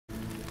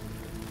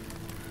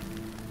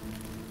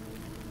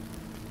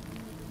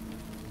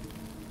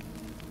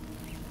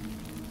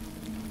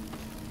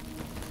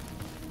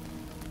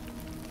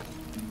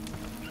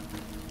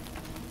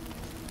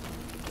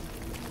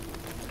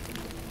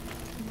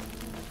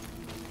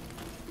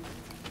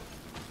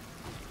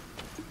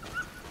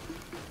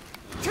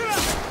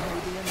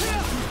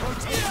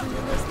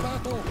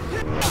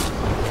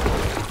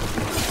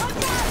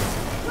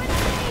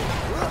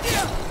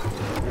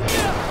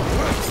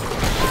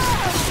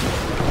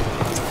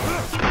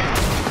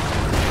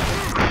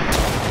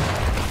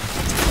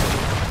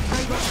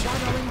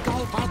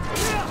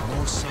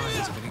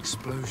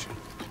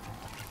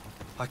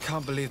I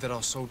can't believe that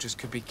our soldiers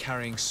could be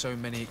carrying so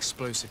many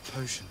explosive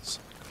potions.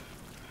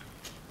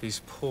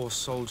 These poor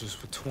soldiers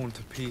were torn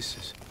to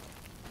pieces.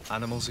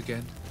 Animals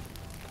again,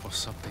 or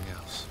something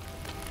else.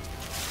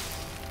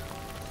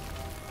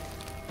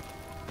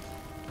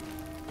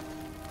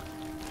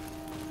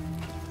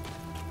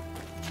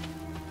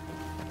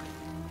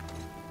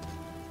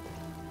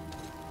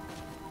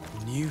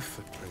 New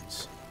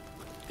footprints.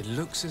 It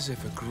looks as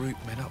if a group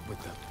met up with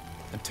them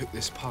and took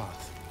this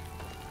path.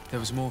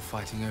 There was more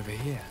fighting over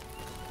here.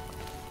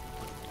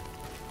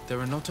 There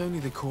are not only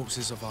the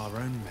corpses of our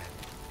own men,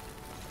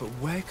 but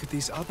where could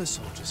these other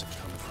soldiers have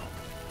come from?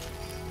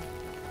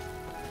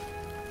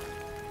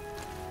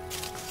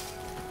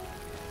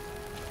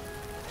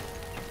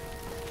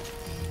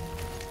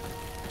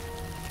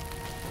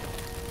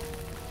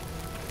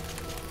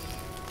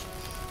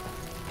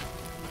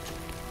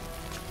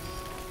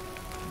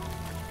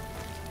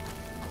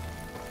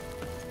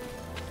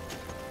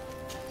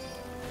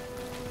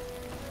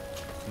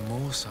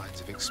 More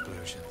signs of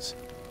explosions.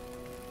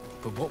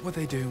 But what were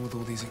they doing with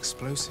all these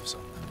explosives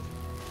on them?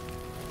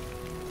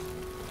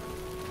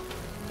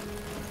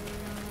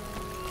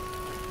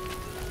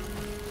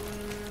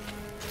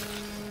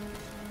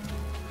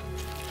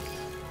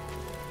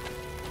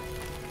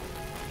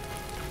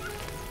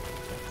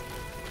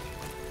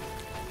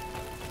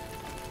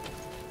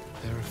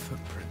 There are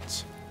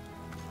footprints.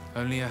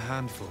 Only a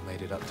handful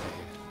made it up to here.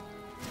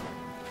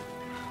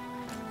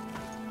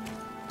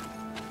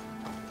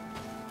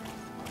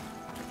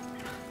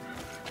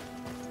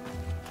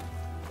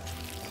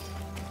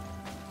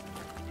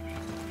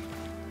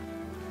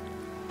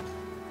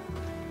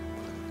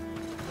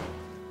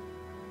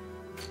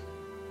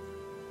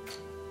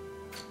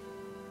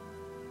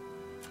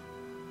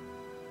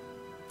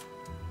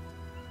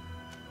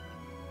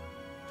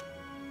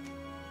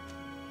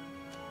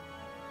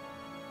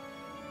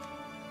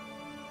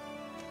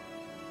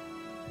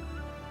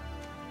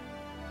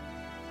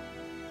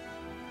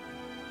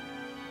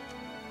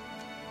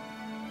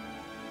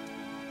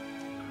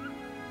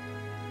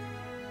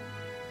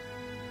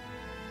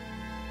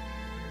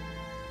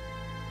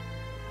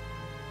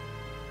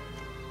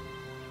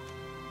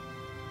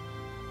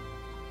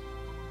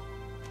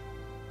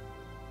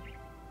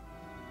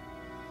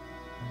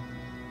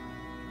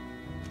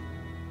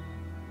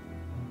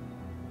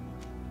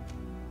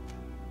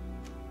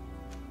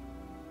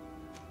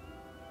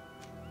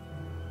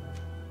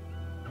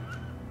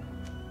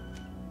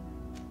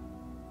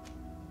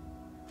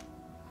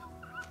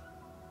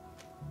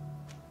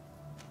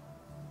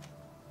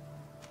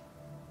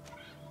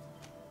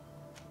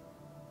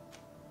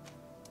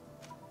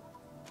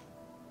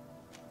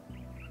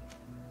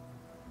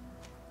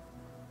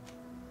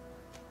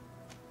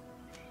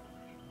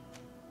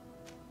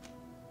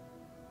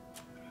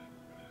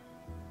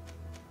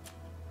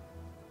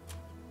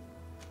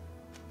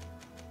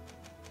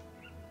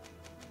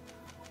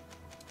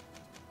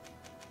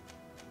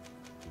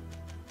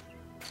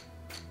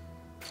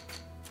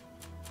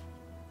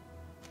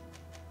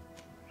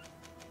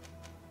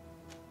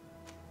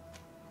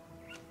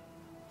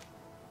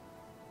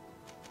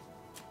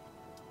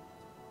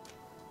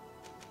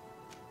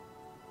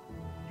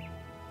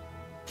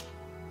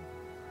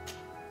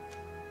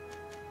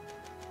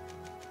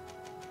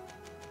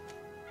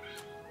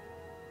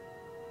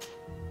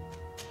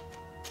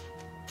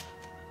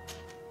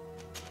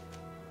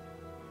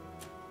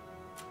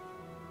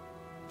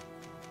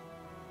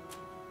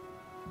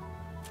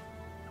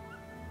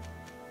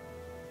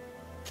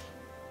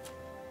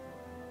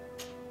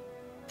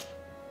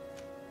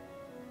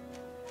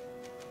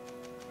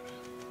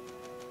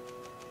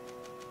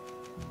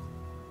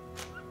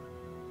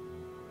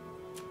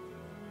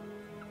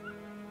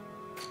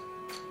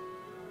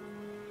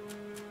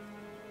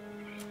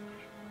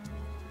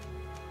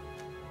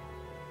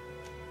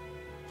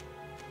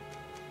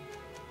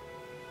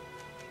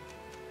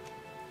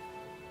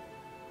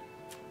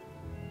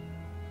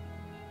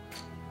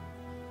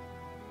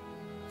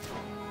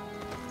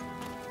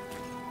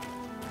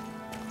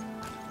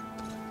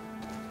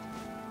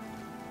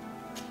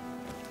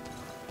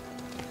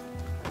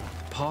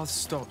 Path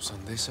stops on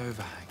this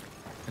overhang,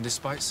 and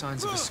despite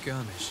signs of a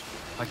skirmish,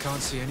 I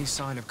can't see any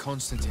sign of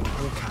Constantine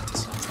or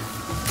Constantine.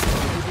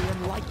 Maybe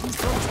unlikely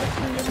protect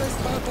me in this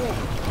battle.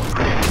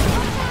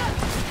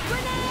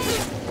 Grenade!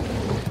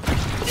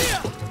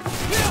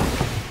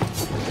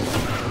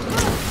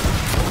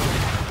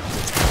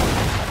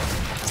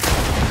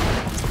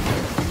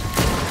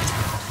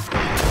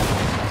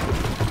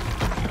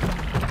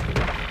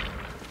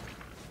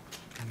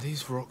 And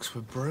these rocks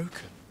were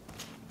broken,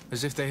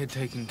 as if they had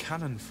taken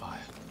cannon fire.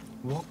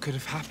 What could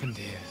have happened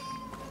here?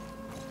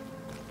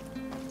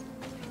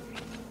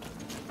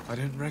 I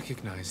don't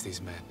recognize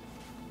these men.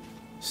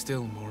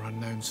 Still more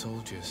unknown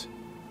soldiers.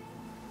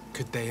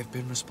 Could they have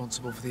been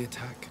responsible for the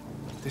attack?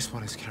 This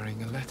one is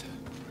carrying a letter.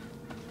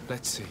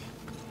 Let's see.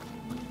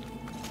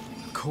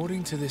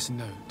 According to this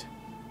note,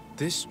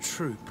 this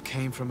troop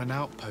came from an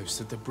outpost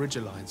of the Bridge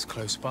Alliance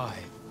close by.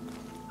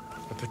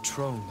 A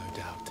patrol, no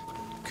doubt.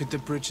 Could the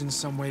bridge in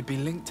some way be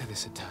linked to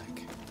this attack?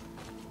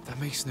 That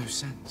makes no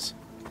sense.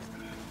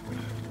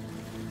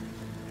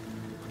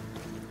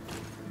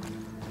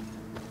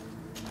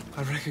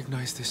 I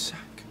recognize this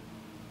sack.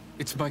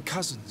 It's my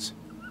cousin's.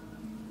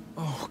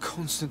 Oh,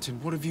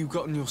 Constantine, what have you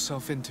gotten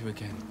yourself into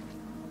again?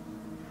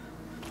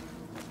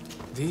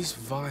 These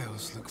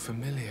vials look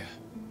familiar.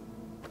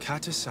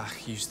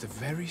 Katasak used the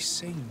very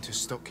same to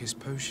stock his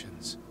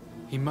potions.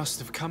 He must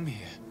have come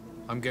here.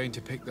 I'm going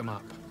to pick them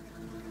up.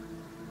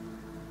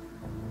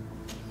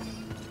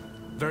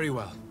 Very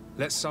well.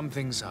 Let's sum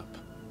things up.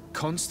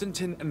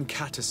 Constantine and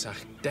Katasak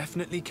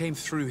definitely came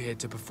through here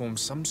to perform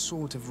some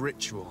sort of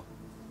ritual,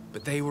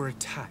 but they were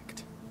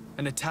attacked.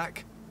 An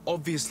attack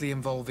obviously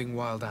involving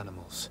wild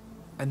animals.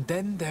 And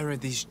then there are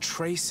these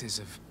traces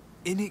of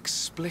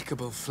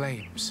inexplicable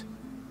flames.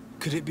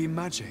 Could it be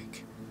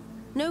magic?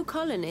 No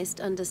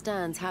colonist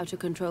understands how to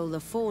control the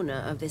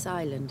fauna of this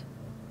island.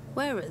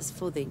 Whereas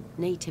for the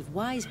native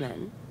wise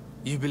men...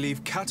 You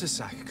believe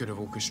Katasak could have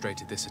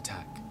orchestrated this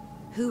attack?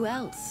 Who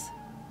else?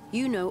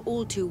 You know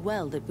all too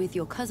well that with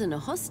your cousin a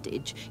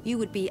hostage, you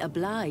would be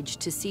obliged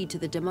to cede to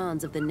the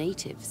demands of the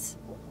natives.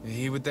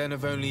 He would then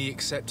have only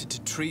accepted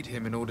to treat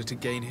him in order to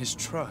gain his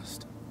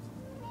trust.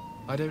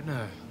 I don't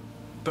know.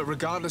 But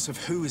regardless of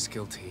who is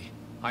guilty,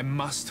 I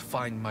must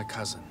find my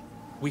cousin.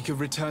 We could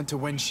return to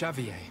Wen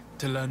Xavier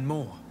to learn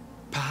more.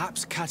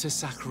 Perhaps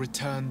Katasak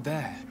returned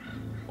there.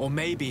 Or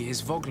maybe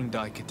his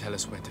Voglendai could tell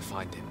us where to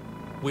find him.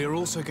 We are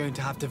also going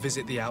to have to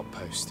visit the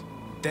outpost.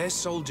 Their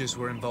soldiers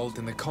were involved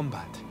in the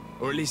combat,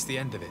 or at least the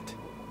end of it.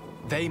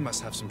 They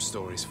must have some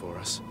stories for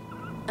us.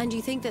 And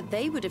you think that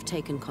they would have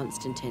taken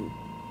Constantine?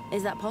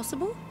 Is that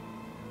possible?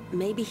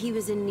 Maybe he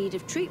was in need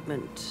of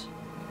treatment.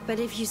 But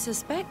if you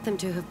suspect them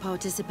to have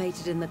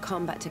participated in the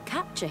combat to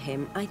capture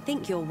him, I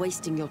think you're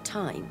wasting your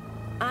time.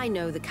 I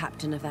know the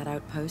captain of that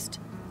outpost.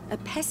 A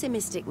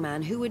pessimistic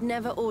man who would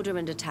never order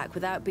an attack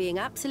without being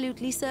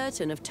absolutely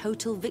certain of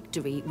total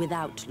victory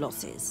without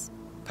losses.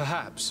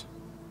 Perhaps.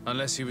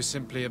 Unless he was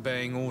simply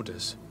obeying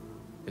orders.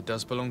 It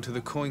does belong to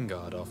the Coin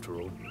Guard, after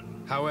all.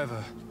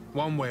 However,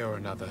 one way or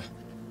another,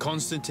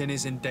 Constantine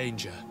is in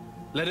danger.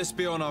 Let us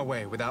be on our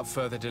way without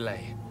further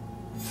delay.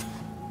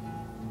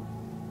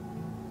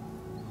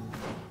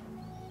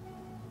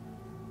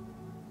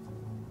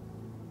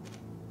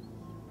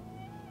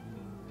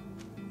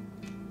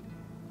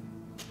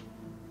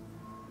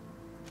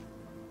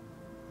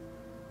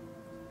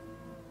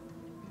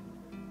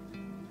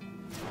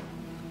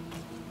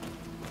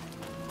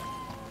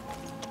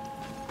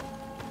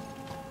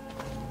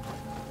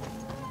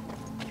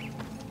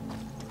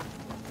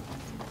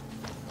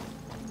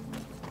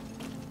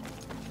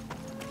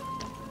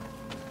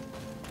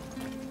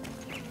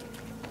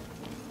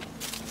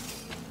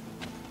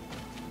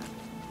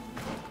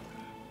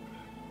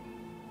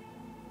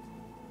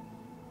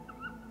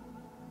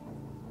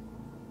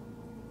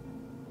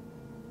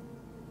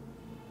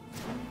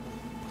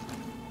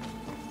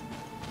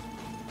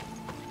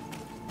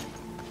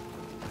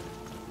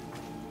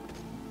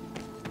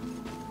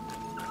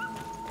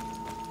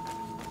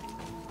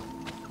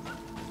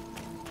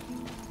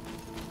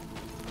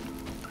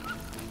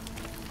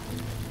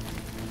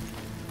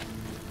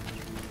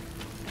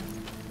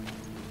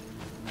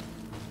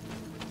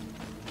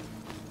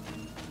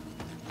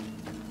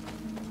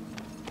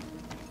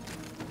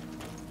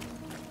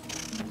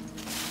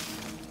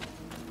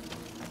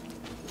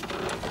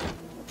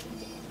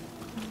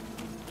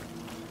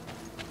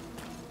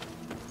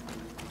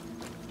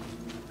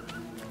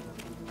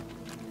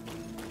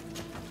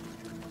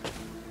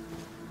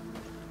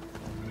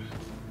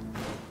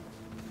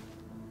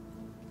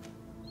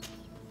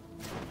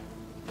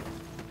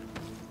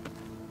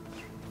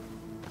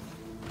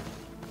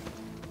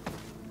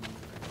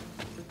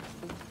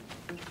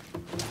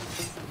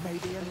 May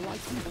the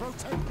enlightened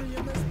protect me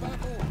in this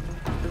battle!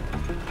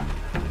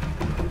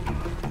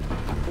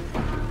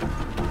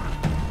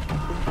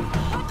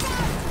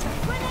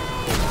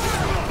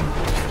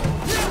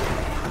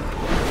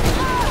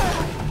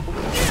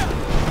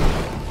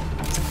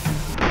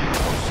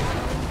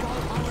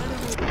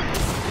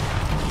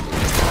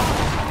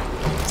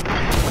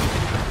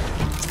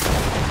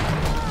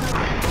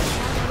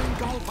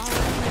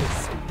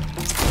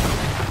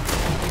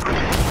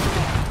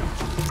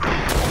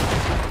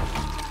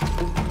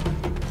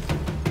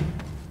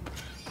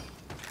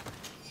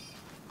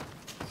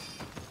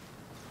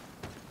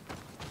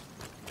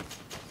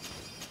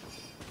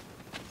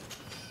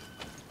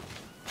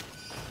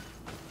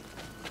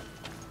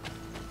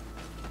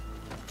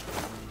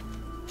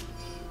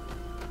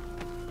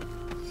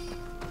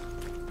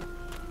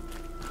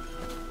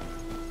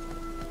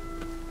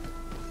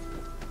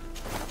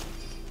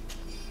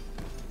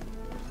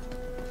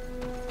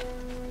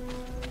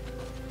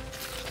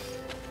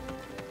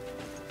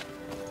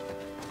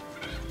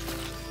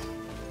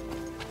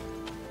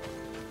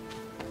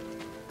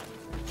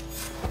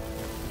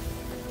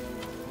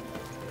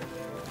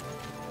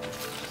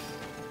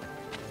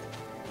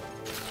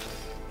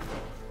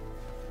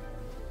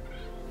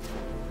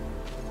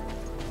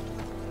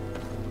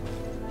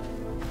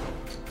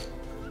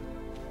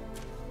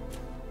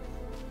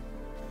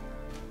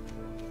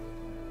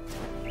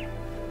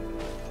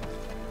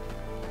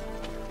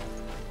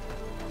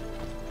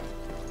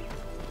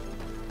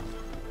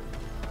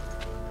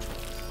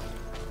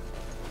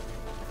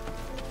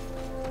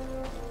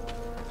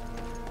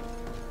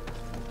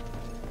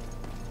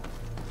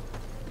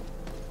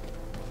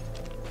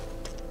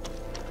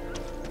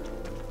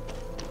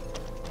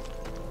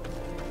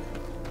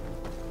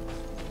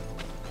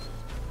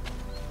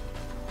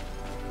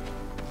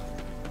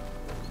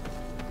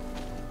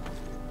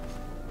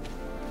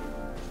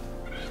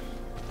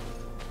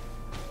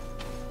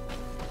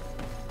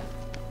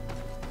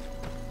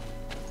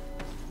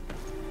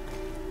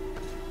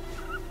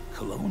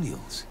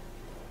 Colonials?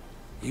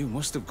 You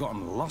must have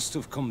gotten lost to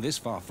have come this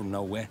far from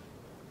nowhere.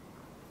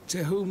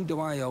 To whom do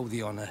I owe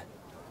the honor?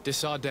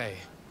 Desardet.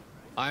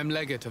 I am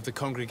legate of the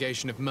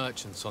Congregation of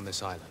Merchants on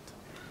this island.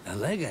 A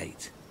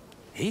legate?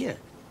 Here?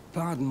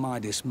 Pardon my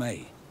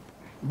dismay,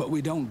 but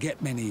we don't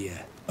get many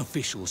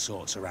official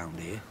sorts around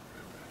here.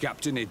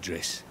 Captain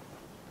Idris.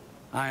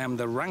 I am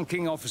the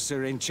ranking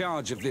officer in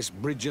charge of this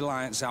Bridge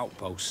Alliance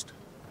outpost.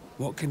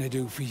 What can I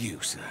do for you,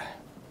 sir?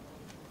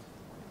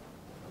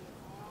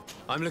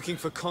 I'm looking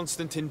for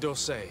Constantine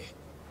d'Orsay,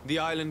 the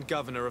island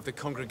governor of the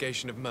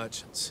Congregation of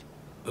Merchants.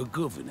 A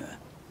governor?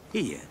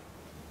 Here?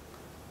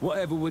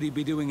 Whatever would he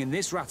be doing in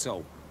this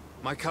rattle?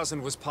 My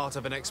cousin was part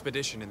of an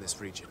expedition in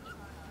this region.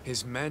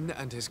 His men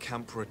and his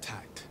camp were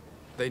attacked.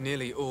 They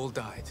nearly all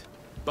died.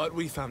 But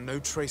we found no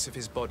trace of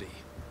his body,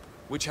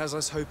 which has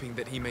us hoping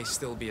that he may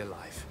still be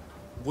alive.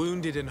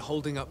 Wounded and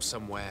holding up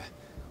somewhere,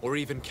 or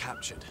even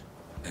captured.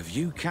 Have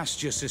you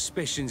cast your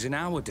suspicions in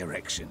our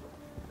direction?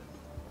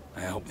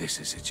 I hope this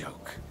is a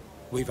joke.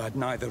 We've had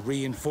neither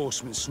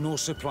reinforcements nor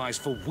supplies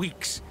for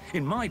weeks.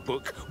 In my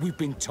book, we've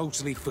been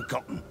totally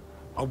forgotten.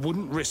 I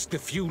wouldn't risk the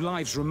few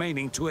lives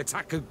remaining to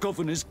attack a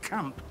governor's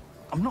camp.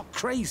 I'm not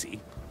crazy.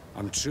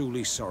 I'm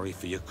truly sorry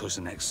for your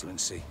cousin,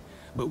 Excellency,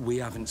 but we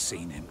haven't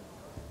seen him.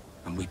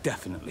 And we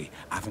definitely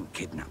haven't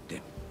kidnapped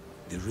him.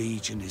 The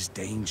region is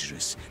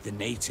dangerous. The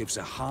natives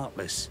are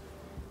heartless.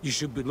 You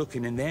should be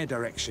looking in their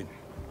direction.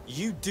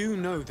 You do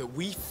know that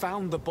we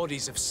found the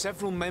bodies of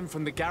several men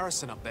from the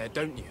garrison up there,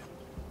 don't you?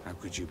 How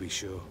could you be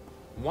sure?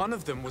 One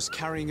of them was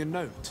carrying a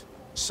note,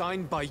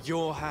 signed by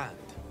your hand.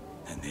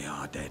 And they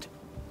are dead.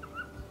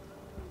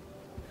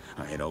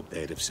 I had hoped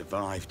they'd have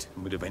survived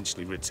and would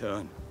eventually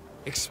return.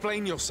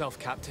 Explain yourself,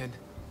 Captain.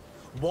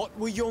 What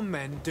were your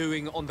men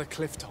doing on the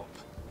clifftop?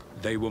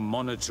 They were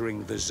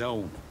monitoring the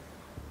zone.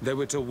 They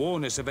were to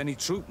warn us of any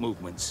troop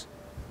movements.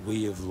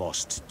 We have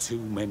lost too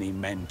many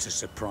men to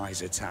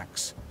surprise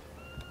attacks.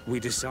 We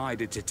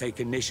decided to take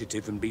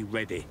initiative and be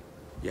ready.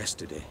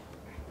 Yesterday,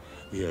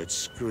 we heard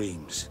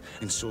screams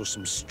and saw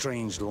some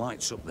strange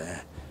lights up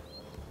there.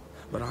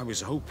 But I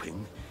was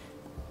hoping...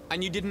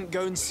 And you didn't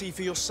go and see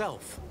for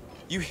yourself?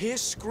 You hear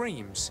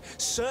screams,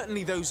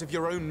 certainly those of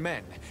your own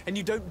men, and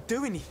you don't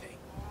do anything.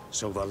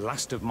 So the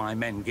last of my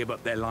men give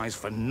up their lives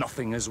for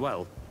nothing as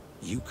well?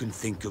 You can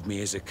think of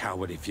me as a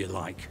coward if you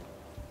like.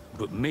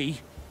 But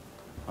me,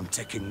 I'm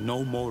taking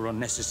no more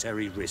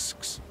unnecessary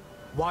risks.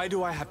 Why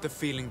do I have the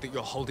feeling that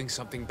you're holding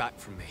something back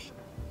from me?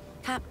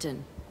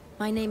 Captain,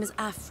 my name is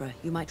Afra.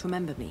 You might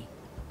remember me.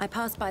 I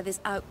passed by this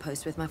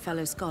outpost with my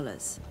fellow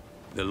scholars.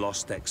 The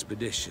Lost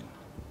Expedition.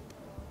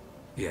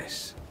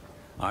 Yes,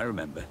 I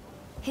remember.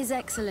 His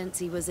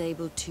Excellency was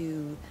able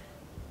to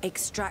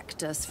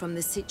extract us from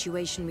the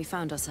situation we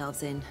found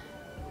ourselves in.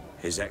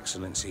 His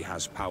Excellency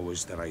has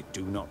powers that I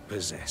do not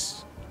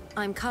possess.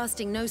 I'm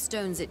casting no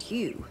stones at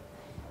you.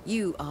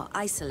 You are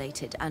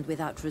isolated and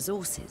without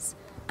resources,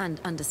 and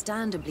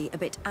understandably a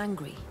bit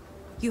angry.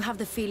 You have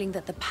the feeling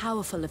that the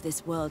powerful of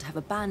this world have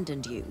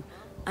abandoned you,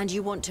 and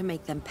you want to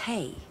make them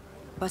pay.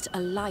 But a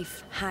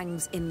life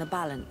hangs in the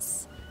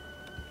balance.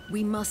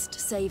 We must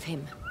save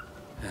him.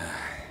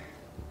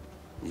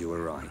 You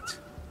were right.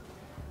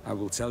 I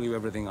will tell you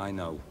everything I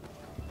know.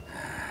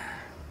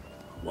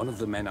 One of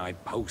the men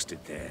I'd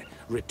posted there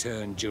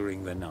returned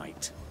during the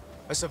night.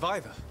 A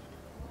survivor?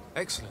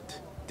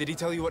 Excellent. Did he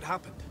tell you what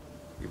happened?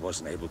 He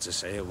wasn't able to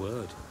say a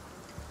word.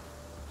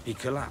 He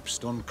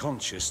collapsed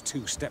unconscious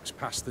 2 steps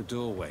past the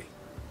doorway.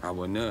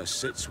 Our nurse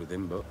sits with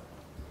him, but...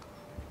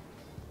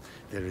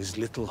 there is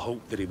little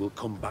hope that he will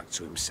come back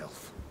to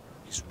himself.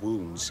 His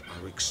wounds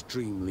are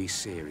extremely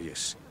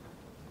serious.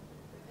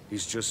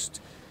 He's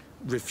just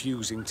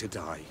refusing to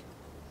die.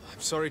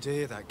 I'm sorry to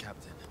hear that,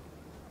 Captain.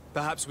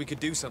 Perhaps we could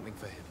do something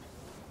for him.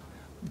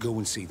 Go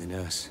and see the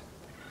nurse.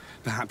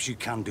 Perhaps you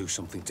can do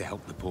something to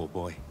help the poor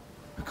boy.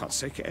 I can't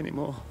take it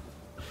anymore.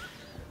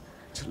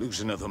 To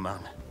lose another man.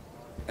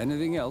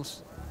 Anything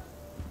else?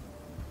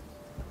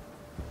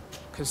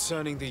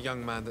 Concerning the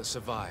young man that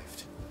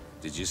survived.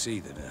 Did you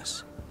see the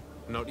nurse?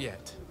 Not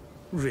yet.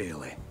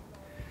 Really?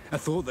 I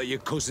thought that your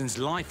cousin's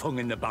life hung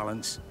in the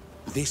balance.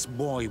 This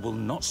boy will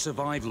not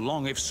survive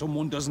long if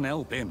someone doesn't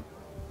help him.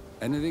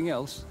 Anything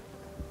else?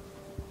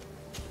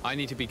 I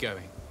need to be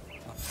going.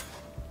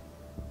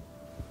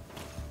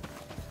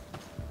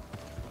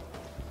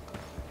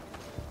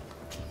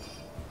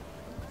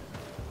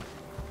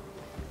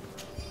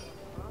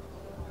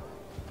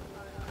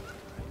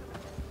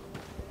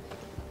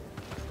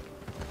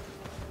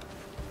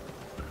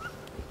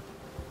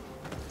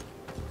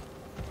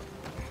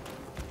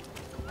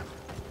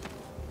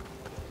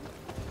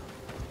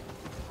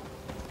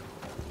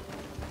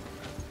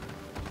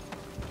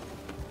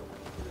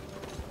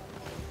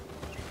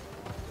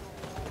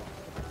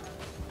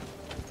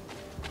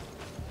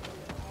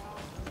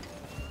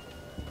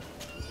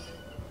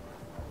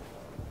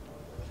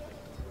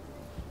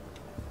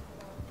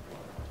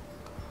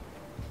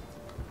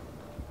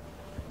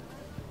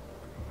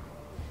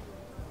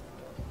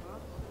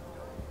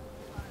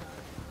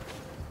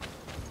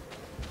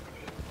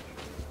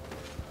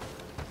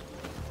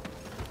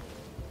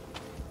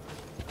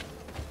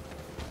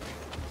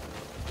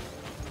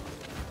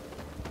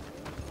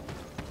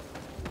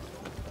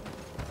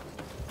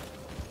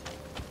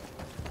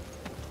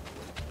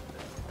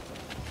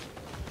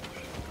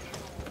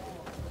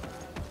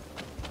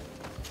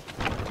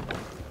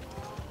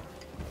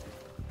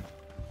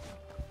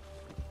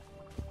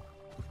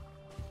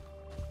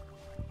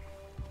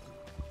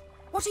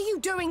 What are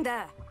you doing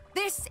there?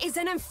 This is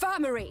an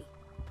infirmary!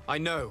 I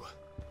know.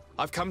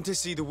 I've come to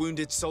see the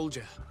wounded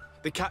soldier.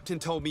 The captain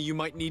told me you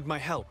might need my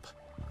help.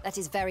 That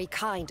is very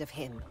kind of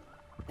him.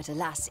 But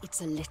alas, it's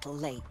a little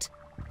late.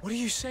 What are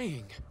you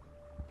saying?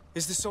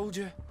 Is the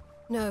soldier...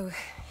 No,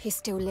 he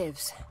still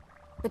lives.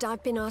 But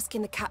I've been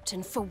asking the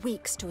captain for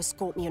weeks to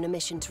escort me on a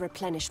mission to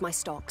replenish my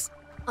stocks.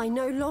 I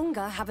no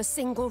longer have a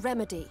single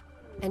remedy.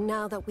 And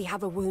now that we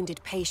have a wounded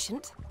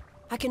patient,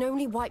 I can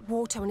only wipe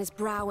water on his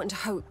brow and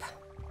hope.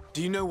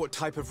 Do you know what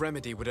type of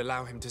remedy would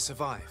allow him to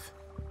survive?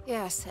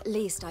 Yes, at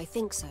least I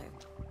think so.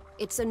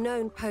 It's a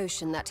known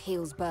potion that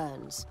heals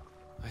burns.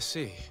 I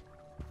see.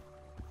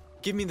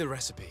 Give me the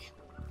recipe.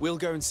 We'll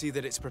go and see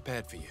that it's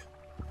prepared for you.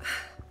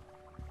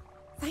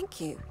 Thank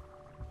you.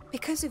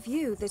 Because of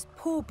you, this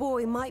poor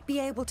boy might be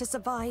able to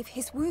survive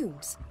his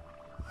wounds.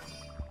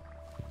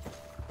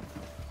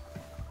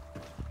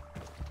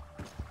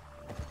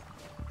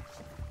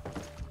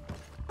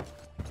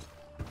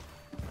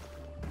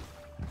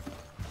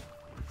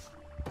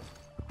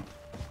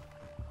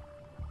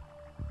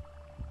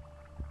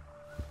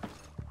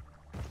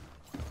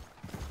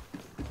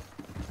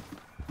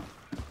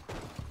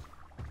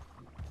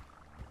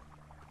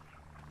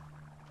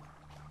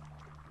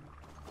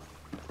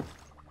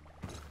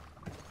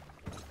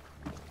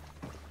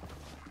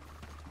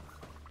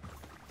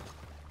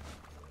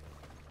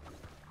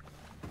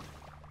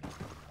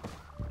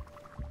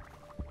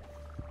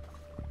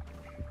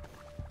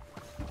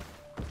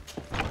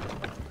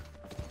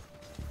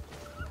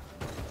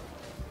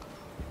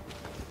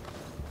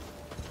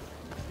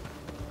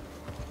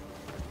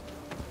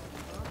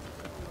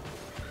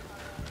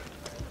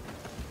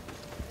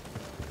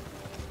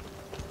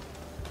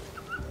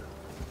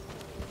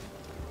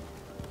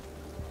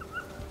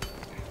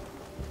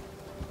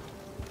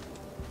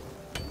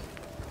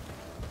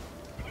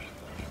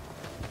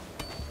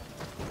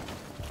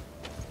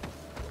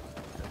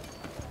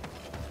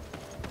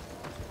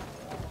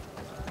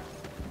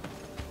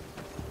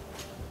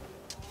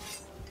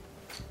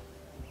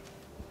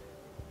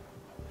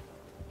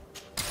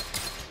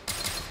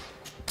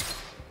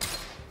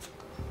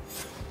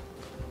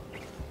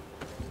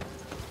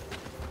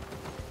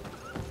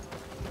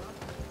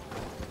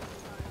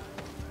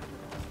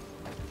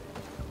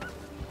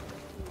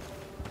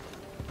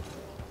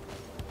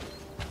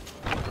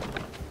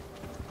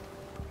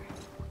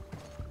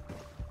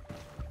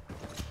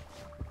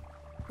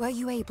 Were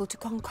you able to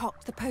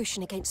concoct the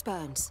potion against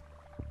burns?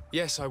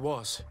 Yes, I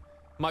was.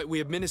 Might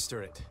we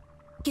administer it?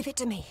 Give it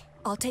to me.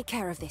 I'll take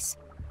care of this.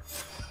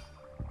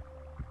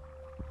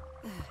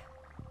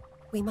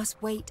 We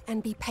must wait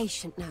and be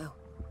patient now.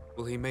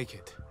 Will he make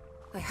it?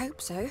 I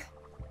hope so.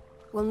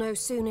 We'll know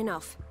soon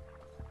enough.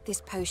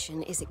 This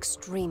potion is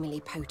extremely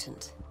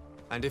potent.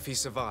 And if he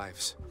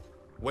survives,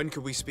 when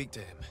could we speak to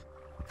him?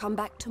 Come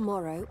back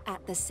tomorrow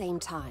at the same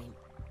time.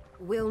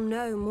 We'll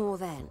know more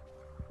then.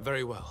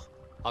 Very well.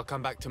 I'll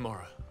come back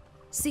tomorrow.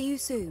 See you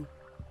soon.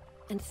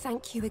 And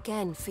thank you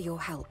again for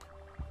your help.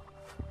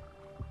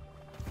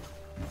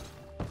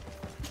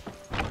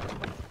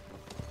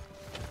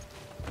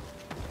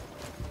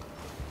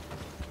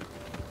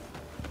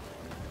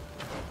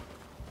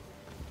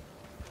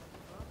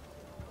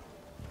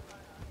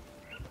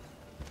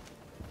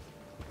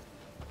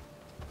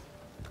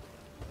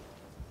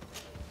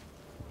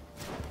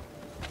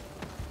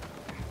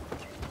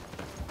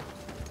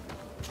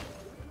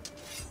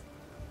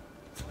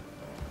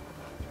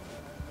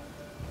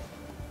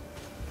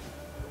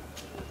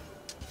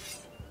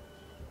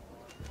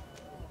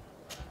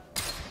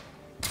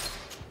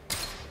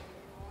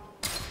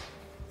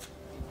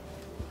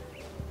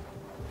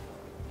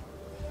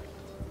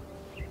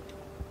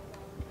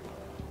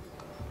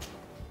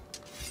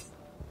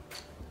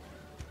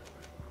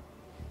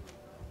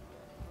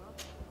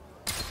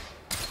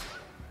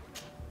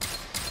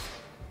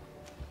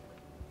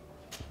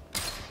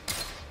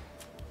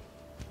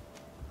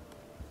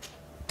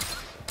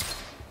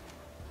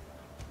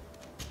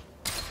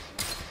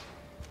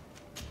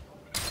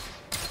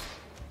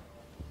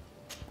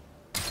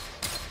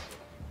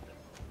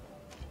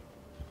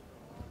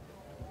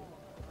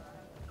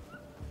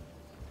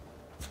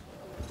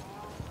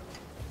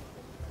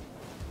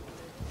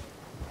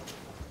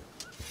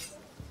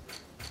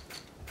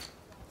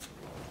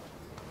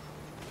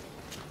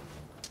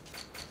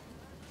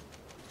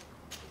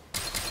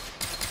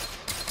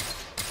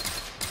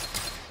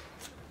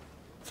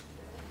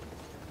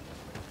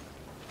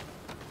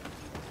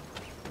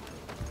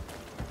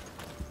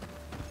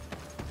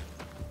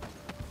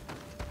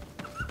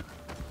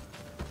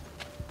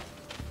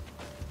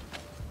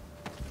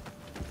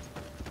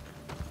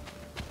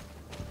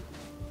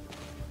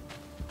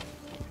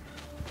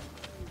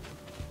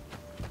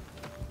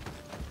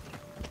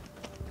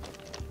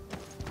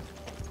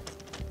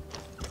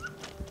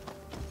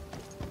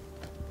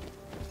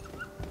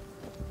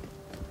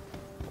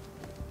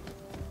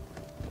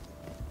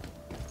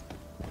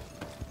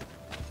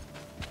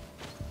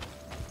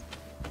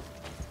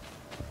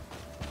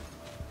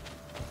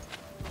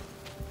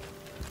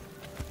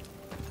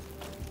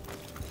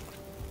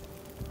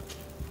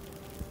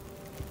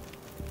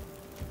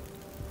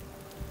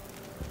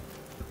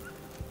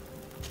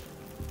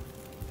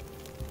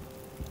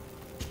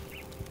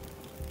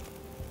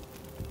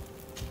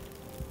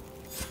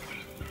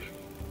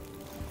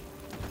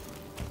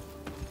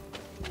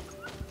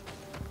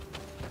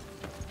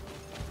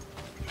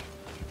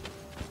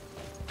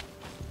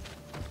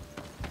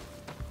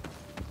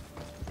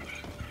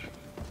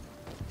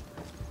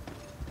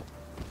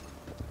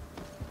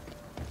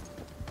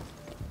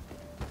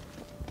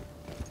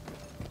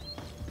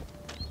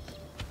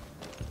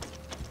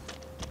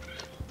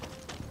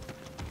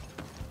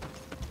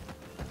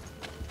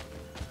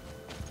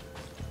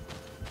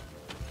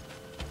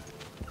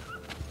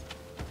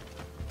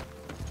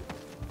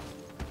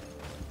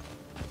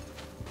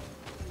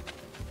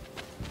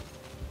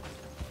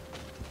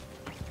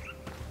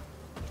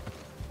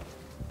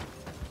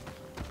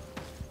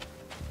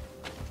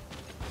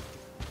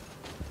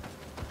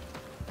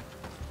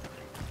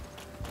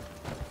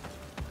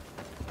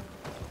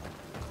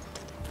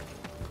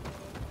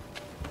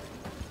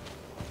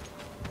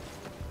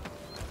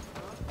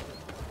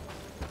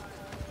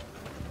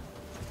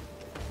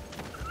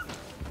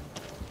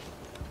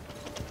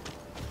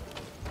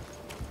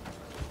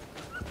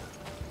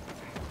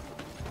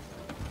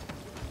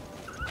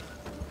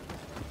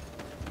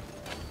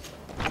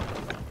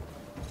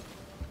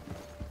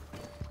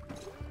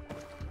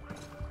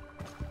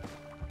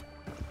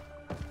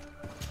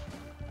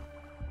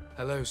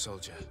 Hello,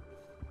 soldier.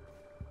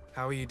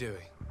 How are you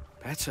doing?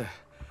 Better.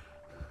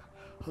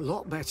 A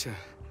lot better.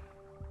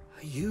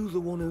 Are you the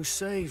one who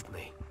saved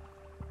me?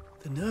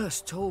 The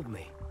nurse told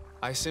me.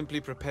 I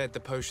simply prepared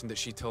the potion that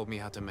she told me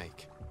how to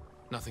make.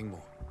 Nothing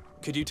more.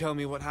 Could you tell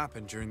me what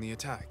happened during the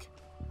attack?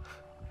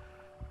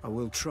 I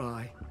will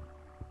try.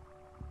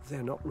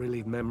 They're not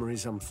really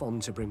memories I'm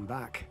fond to bring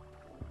back.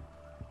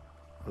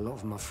 A lot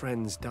of my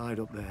friends died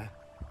up there.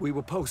 We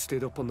were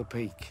posted up on the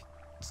peak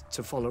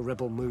to follow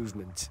rebel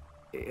movement.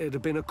 It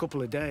had been a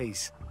couple of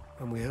days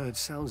when we heard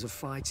sounds of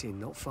fighting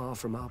not far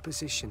from our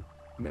position.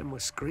 Men were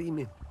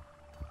screaming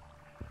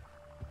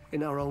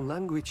in our own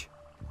language.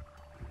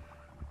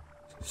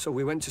 So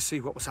we went to see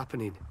what was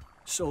happening.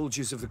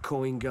 Soldiers of the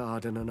Coin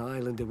Guard and an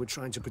islander were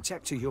trying to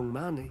protect a young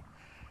man.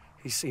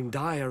 He seemed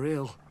dire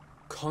ill.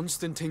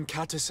 Constantine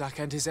Katasak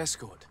and his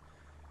escort.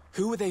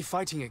 Who were they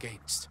fighting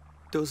against?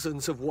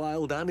 Dozens of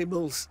wild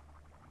animals.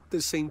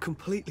 They seemed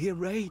completely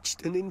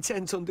enraged and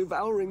intent on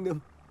devouring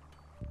them.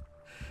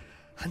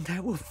 And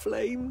there were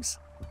flames.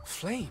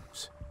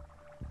 Flames?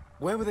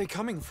 Where were they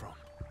coming from?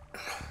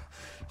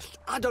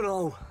 I don't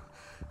know.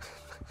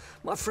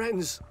 My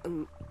friends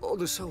and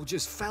other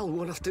soldiers fell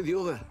one after the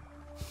other.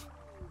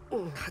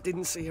 I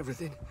didn't see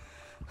everything.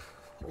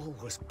 All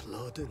was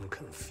blood and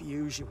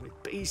confusion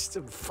with beasts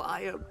and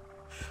fire.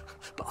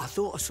 But I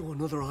thought I saw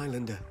another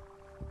islander.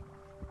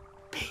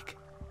 Big.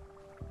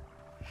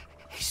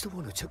 He's the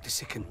one who took the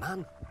sickened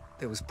man.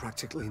 There was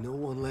practically no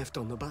one left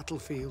on the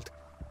battlefield.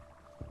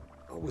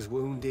 I was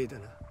wounded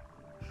and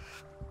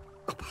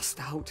I passed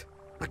out.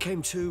 I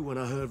came to when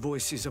I heard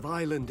voices of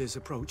islanders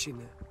approaching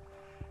the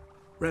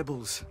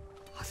rebels.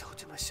 I thought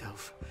to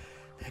myself,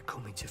 they're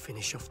coming to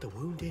finish off the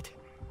wounded.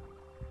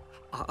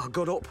 I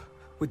got up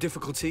with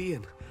difficulty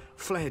and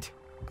fled.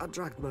 I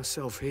dragged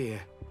myself here.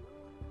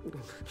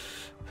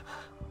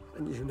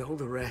 And you know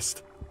the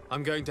rest.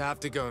 I'm going to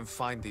have to go and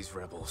find these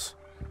rebels.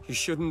 You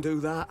shouldn't do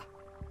that.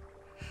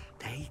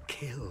 They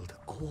killed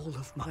all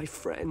of my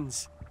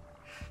friends.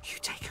 You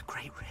take a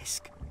great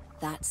risk.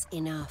 That's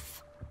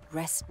enough.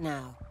 Rest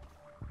now.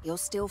 You're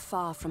still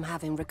far from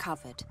having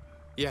recovered.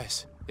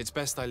 Yes, it's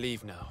best I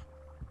leave now.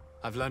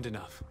 I've learned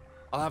enough.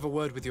 I'll have a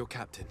word with your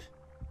captain.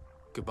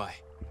 Goodbye.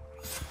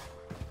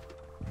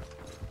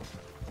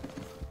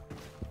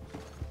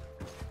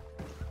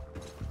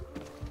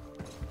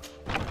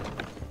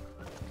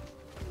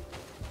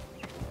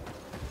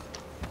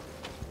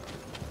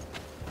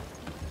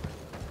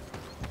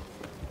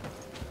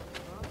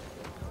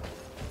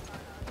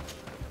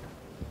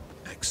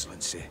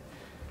 Excellency,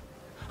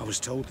 I was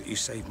told that you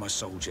saved my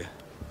soldier.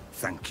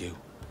 Thank you.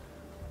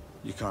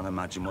 You can't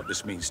imagine what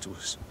this means to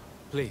us.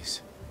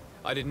 Please.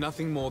 I did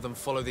nothing more than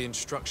follow the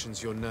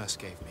instructions your nurse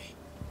gave me.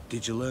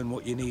 Did you learn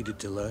what you needed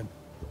to learn?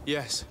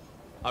 Yes.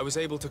 I was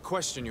able to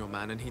question your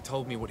man and he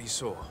told me what he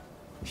saw.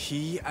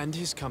 He and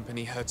his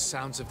company heard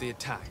sounds of the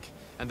attack,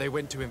 and they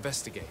went to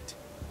investigate.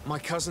 My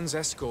cousin's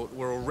escort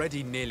were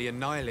already nearly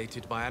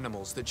annihilated by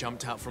animals that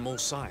jumped out from all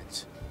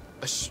sides.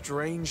 A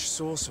strange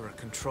sorcerer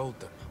controlled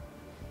them.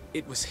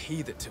 It was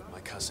he that took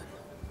my cousin.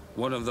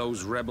 One of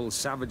those rebel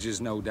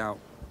savages, no doubt.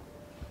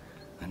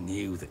 I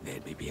knew that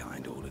they'd be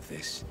behind all of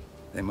this.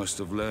 They must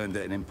have learned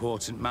that an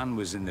important man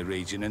was in the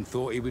region and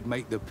thought he would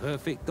make the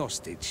perfect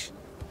hostage.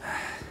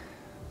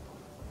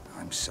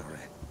 I'm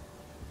sorry.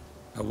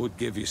 I would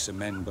give you some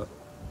men, but...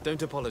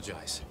 Don't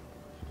apologize.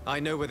 I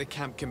know where the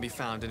camp can be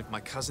found, and if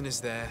my cousin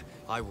is there,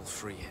 I will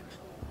free him.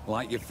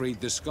 Like you freed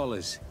the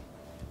scholars.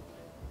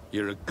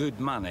 You're a good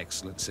man,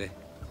 Excellency.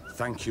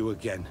 Thank you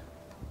again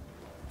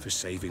for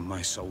saving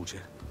my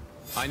soldier.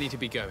 I need to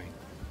be going.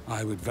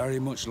 I would very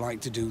much like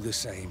to do the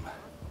same.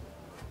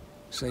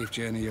 Safe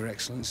journey, Your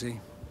Excellency.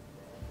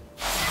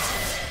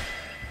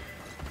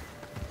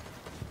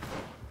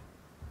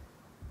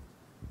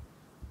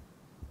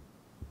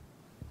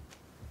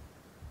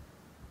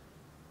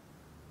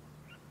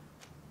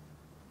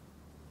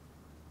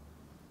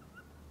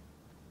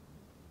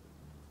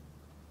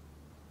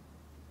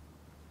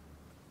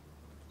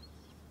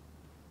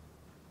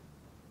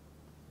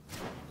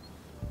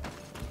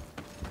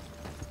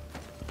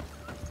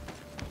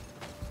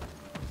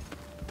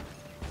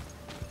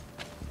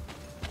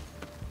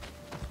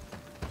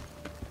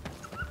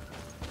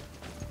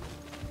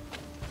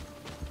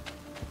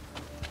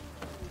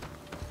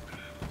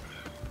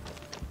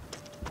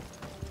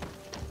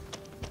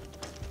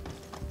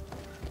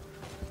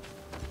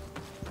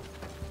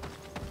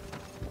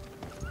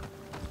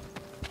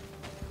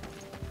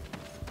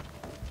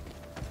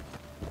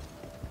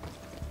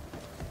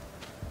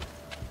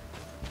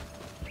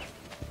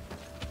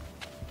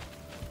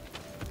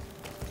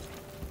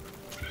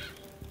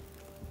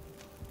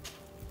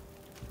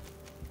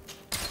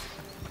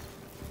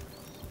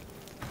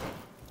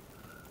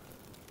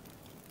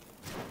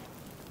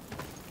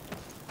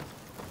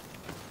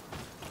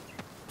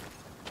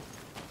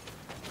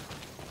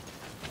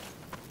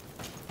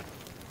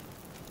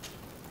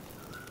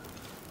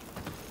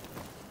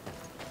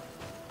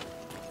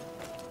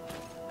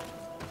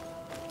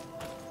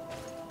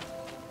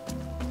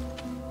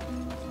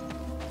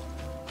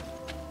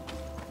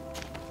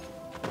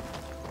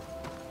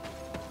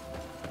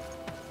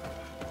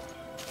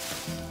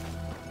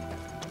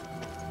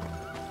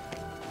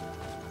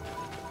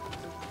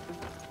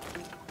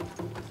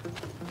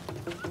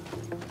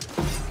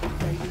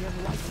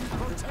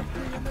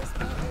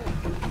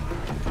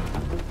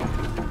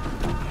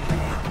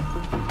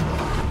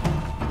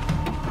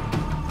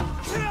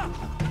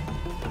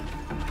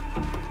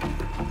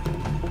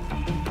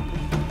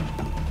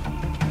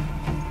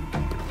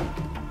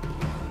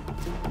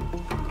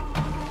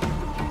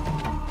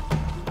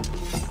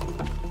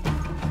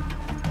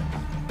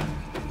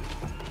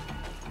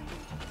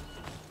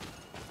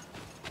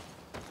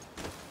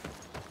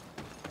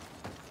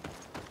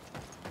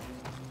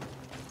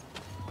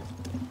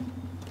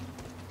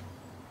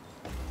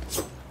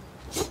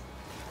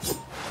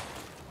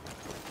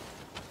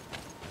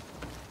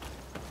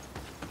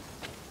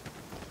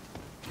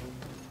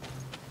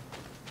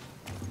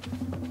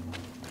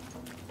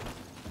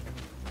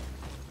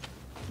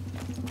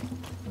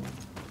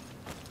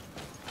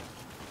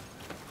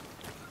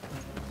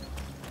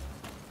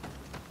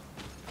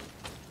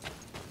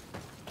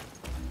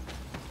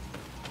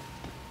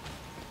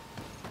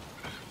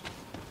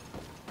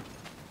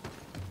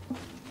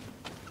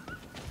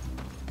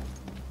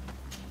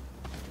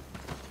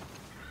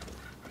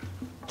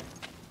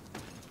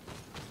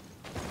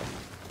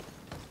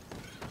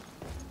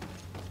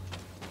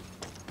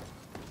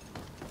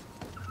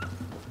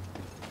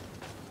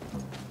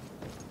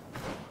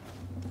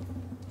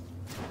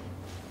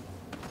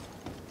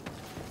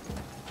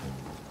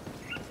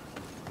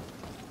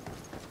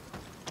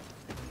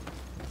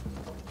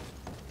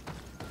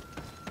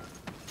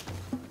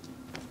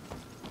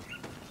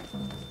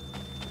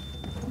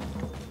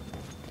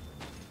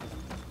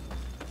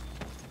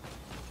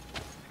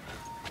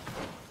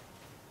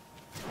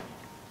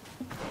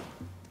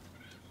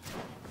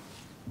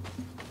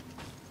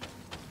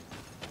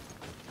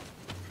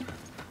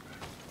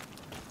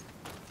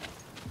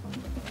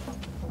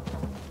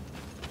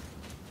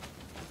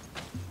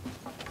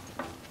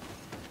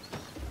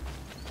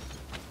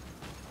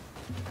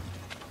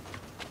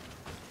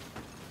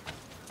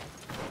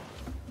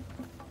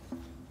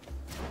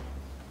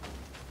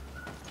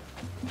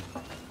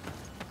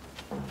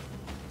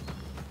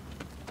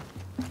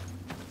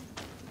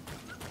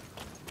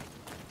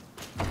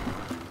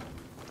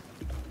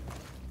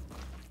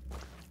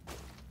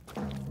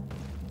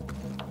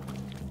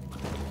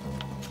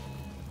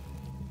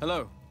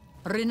 Hello.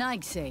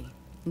 Renaigse,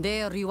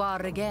 there you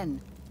are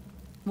again.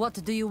 What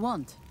do you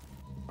want?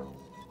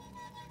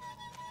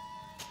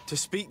 To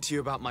speak to you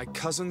about my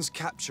cousin's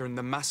capture and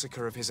the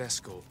massacre of his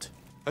escort.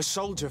 A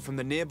soldier from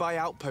the nearby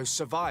outpost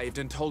survived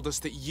and told us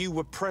that you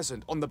were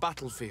present on the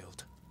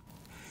battlefield.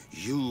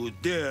 You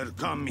dare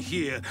come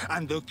here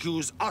and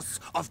accuse us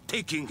of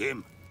taking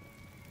him?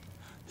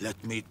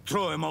 Let me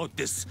throw him out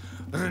this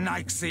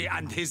Renaigse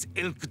and his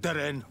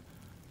Ilkdaren.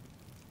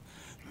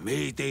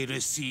 May they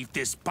receive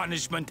this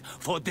punishment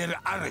for their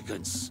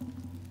arrogance.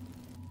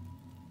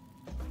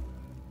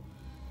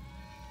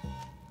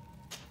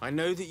 I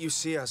know that you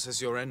see us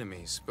as your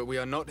enemies, but we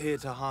are not here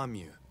to harm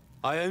you.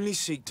 I only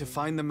seek to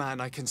find the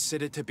man I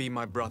consider to be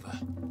my brother,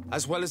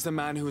 as well as the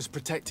man who is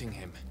protecting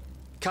him.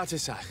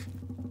 Katisach,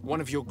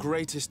 one of your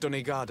greatest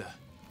Donegada.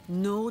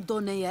 No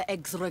Donea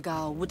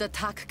Exregao would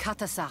attack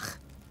Katasach.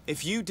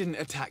 If you didn't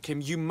attack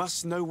him, you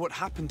must know what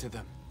happened to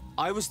them.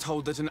 I was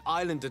told that an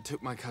islander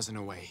took my cousin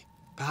away.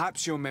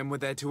 Perhaps your men were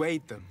there to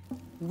aid them.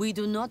 We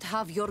do not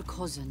have your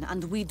cousin,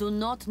 and we do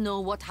not know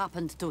what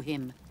happened to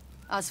him.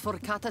 As for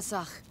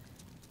Katasach,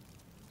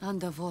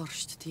 and the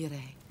Vorsht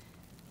Tire,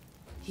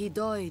 he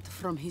died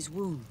from his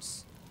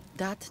wounds.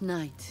 That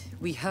night,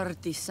 we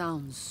heard the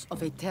sounds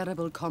of a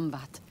terrible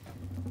combat.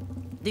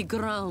 The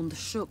ground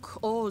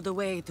shook all the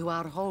way to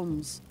our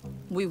homes.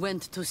 We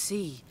went to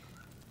see,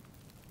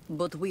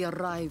 but we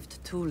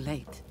arrived too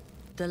late.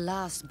 The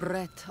last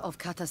breath of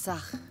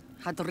Katasach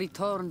had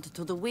returned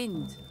to the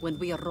wind when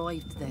we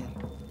arrived there,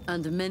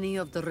 and many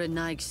of the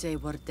Renaigse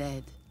were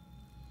dead.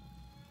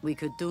 We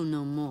could do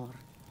no more.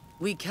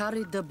 We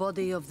carried the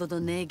body of the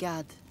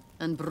Donegad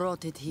and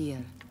brought it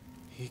here.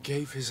 He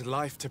gave his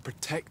life to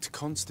protect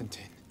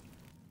Constantine.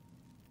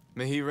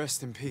 May he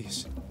rest in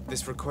peace.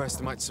 This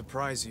request might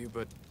surprise you,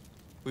 but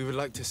we would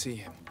like to see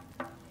him.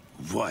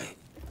 Why?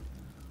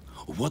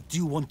 What do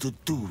you want to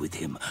do with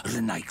him,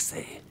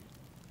 Renaigse?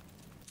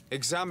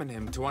 Examine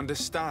him to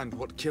understand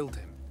what killed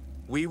him.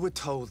 We were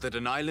told that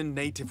an island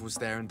native was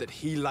there and that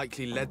he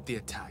likely led the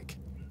attack.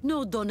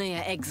 No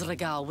Donea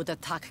Exregao would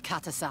attack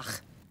Katasach.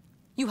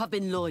 You have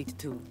been lied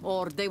to,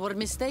 or they were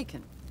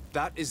mistaken.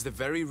 That is the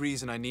very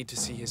reason I need to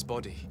see his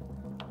body.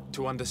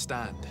 To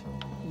understand.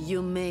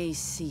 You may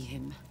see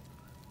him.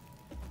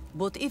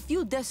 But if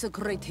you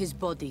desecrate his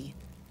body,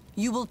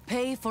 you will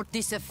pay for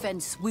this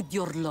offense with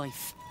your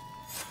life.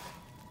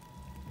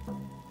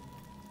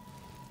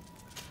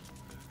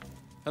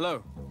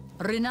 Hello.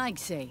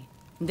 Renaigse,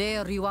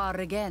 there you are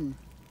again.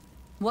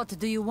 What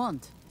do you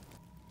want?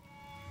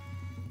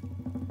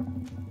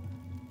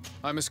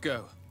 I must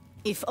go.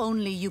 If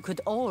only you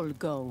could all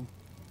go.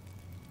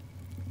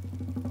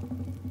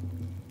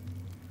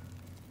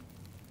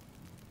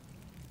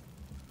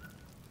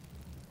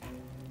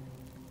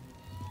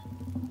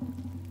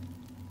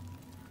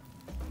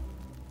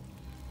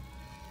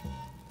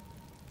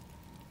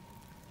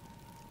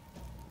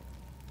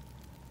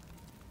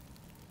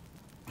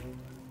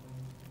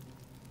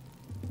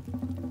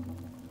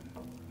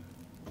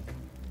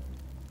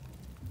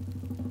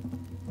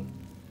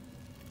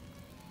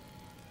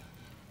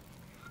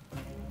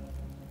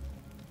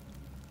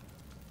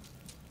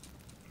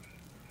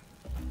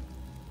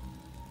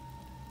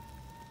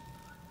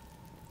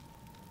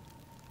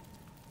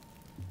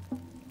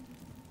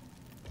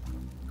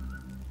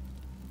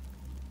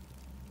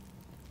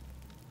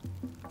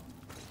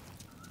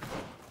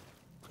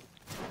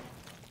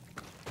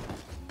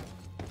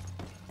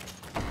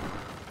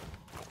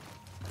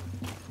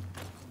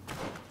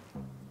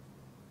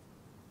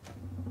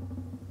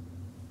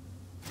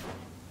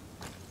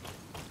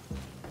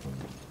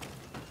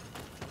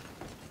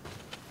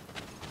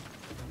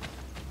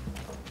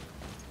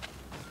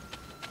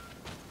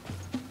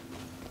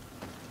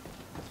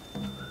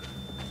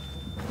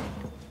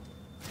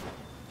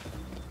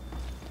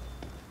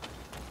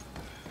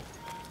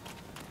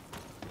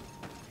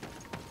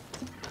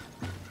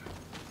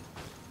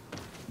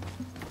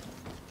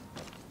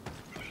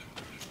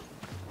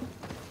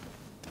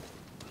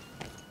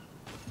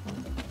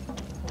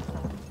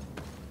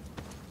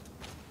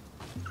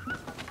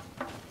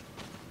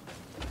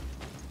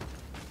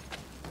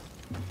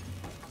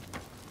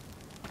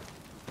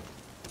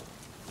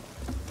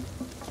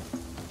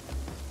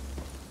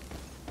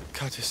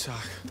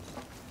 Katisach.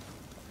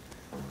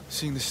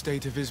 Seeing the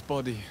state of his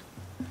body,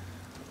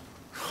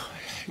 I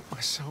hate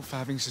myself for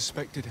having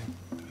suspected him.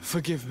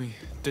 Forgive me,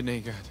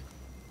 Donegad,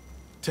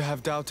 to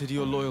have doubted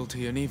your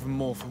loyalty and even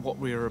more for what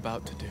we are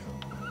about to do.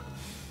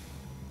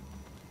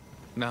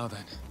 Now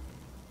then,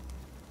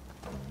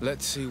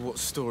 let's see what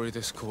story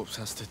this corpse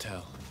has to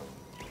tell.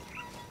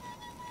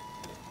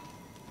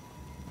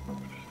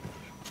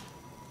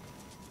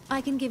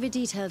 I can give a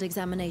detailed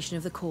examination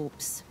of the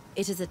corpse.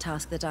 It is a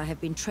task that I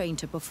have been trained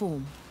to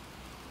perform.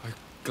 I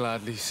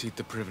gladly cede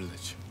the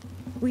privilege.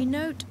 We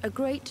note a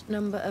great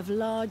number of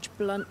large,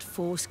 blunt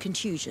force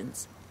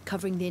contusions,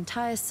 covering the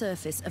entire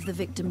surface of the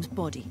victim's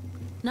body.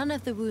 None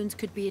of the wounds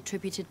could be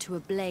attributed to a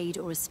blade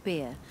or a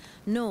spear,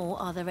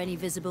 nor are there any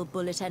visible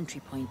bullet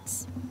entry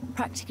points.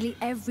 Practically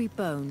every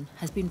bone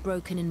has been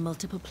broken in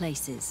multiple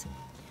places.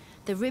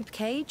 The rib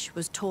cage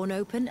was torn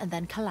open and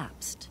then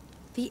collapsed.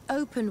 The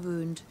open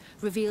wound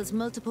reveals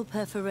multiple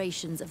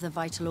perforations of the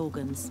vital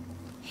organs.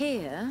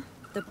 Here,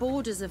 the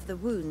borders of the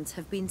wounds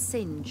have been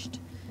singed.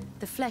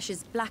 The flesh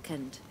is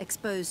blackened,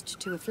 exposed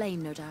to a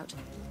flame, no doubt.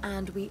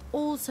 And we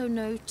also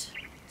note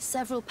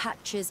several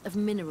patches of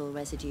mineral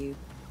residue.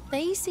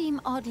 They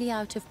seem oddly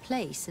out of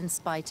place in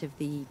spite of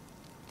the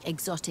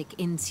exotic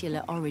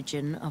insular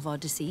origin of our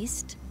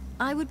deceased.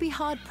 I would be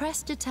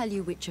hard-pressed to tell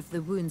you which of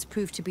the wounds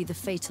proved to be the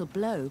fatal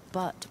blow,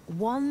 but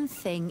one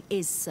thing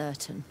is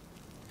certain.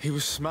 He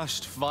was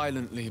smashed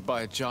violently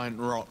by a giant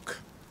rock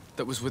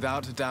that was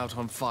without a doubt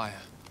on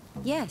fire.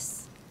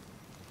 Yes.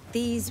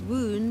 These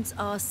wounds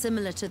are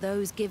similar to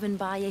those given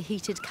by a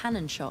heated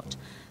cannon shot,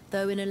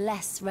 though in a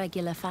less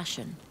regular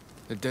fashion.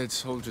 The dead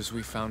soldiers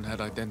we found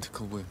had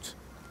identical wounds.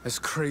 As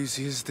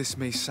crazy as this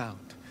may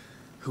sound,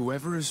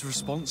 whoever is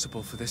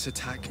responsible for this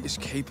attack is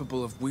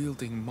capable of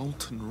wielding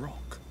molten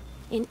rock.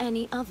 In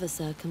any other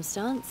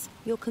circumstance,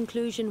 your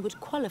conclusion would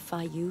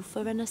qualify you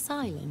for an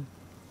asylum.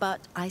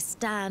 But I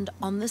stand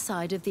on the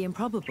side of the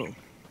improbable.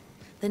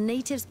 The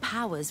natives'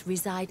 powers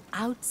reside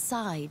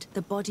outside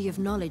the body of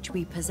knowledge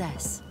we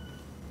possess.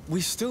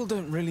 We still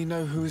don't really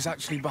know who is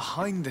actually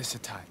behind this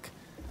attack,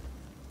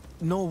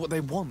 nor what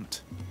they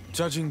want.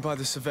 Judging by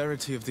the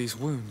severity of these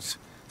wounds,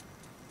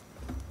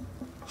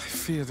 I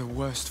fear the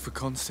worst for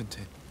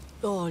Constantine.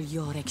 All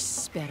your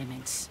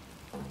experiments.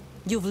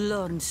 You've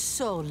learned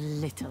so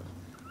little.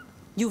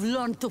 You've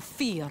learned to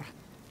fear.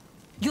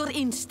 Your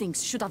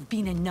instincts should have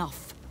been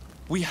enough.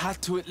 We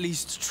had to at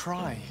least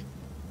try.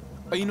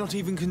 Are you not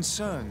even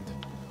concerned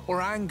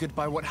or angered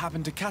by what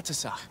happened to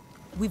Katasach?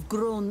 We've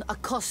grown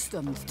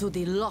accustomed to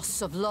the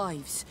loss of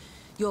lives,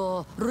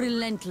 your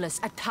relentless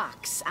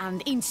attacks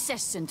and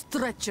incessant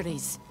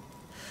treacheries.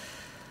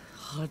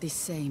 All the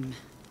same,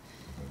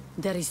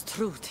 there is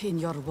truth in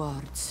your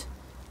words.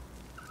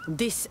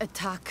 This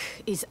attack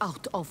is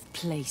out of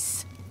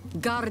place.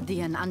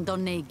 Guardian and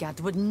Donegad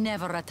would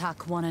never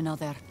attack one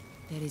another.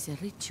 There is a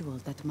ritual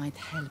that might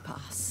help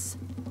us.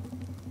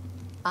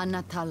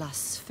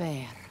 Anatalas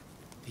Fair.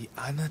 The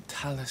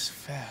Anatalas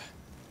Fair.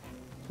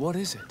 What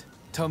is it?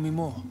 Tell me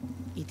more.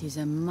 It is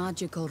a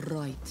magical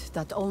rite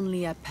that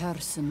only a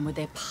person with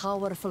a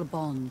powerful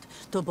bond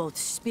to both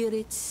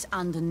spirits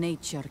and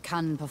nature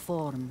can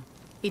perform.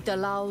 It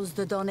allows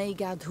the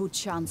Donegad who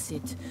chants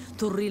it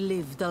to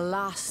relive the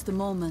last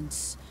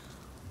moments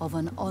of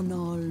an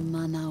Onol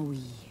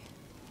Manawi.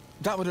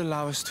 That would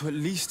allow us to at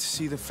least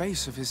see the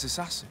face of his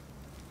assassin.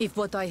 If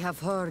what I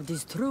have heard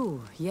is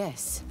true,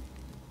 yes.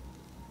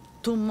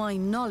 To my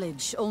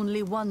knowledge,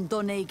 only one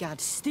Donegad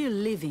still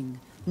living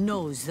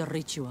knows the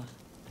ritual.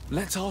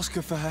 Let's ask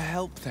her for her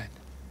help, then.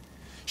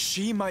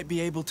 She might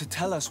be able to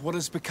tell us what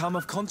has become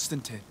of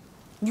Constantine.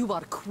 You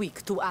are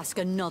quick to ask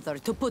another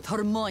to put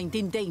her mind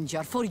in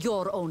danger for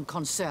your own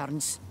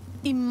concerns.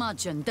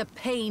 Imagine the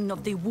pain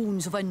of the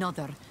wounds of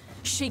another,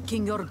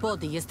 shaking your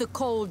body as the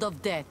cold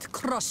of death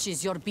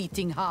crushes your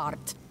beating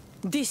heart.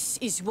 This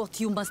is what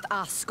you must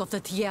ask of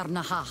the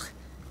Tiernahach.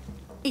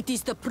 It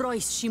is the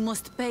price she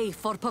must pay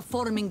for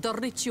performing the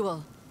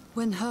ritual.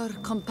 When her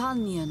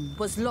companion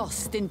was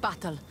lost in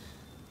battle,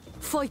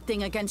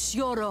 fighting against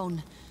your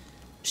own,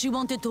 she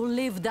wanted to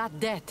live that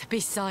death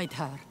beside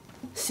her.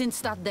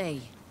 Since that day,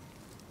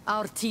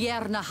 our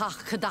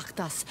Tiernahach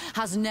Kadachtas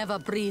has never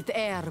breathed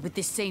air with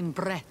the same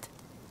breath.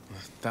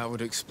 That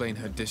would explain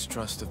her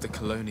distrust of the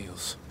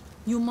colonials.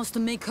 You must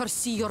make her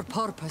see your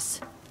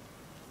purpose.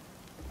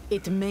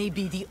 It may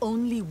be the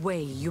only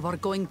way you are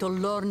going to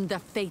learn the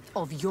fate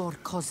of your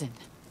cousin.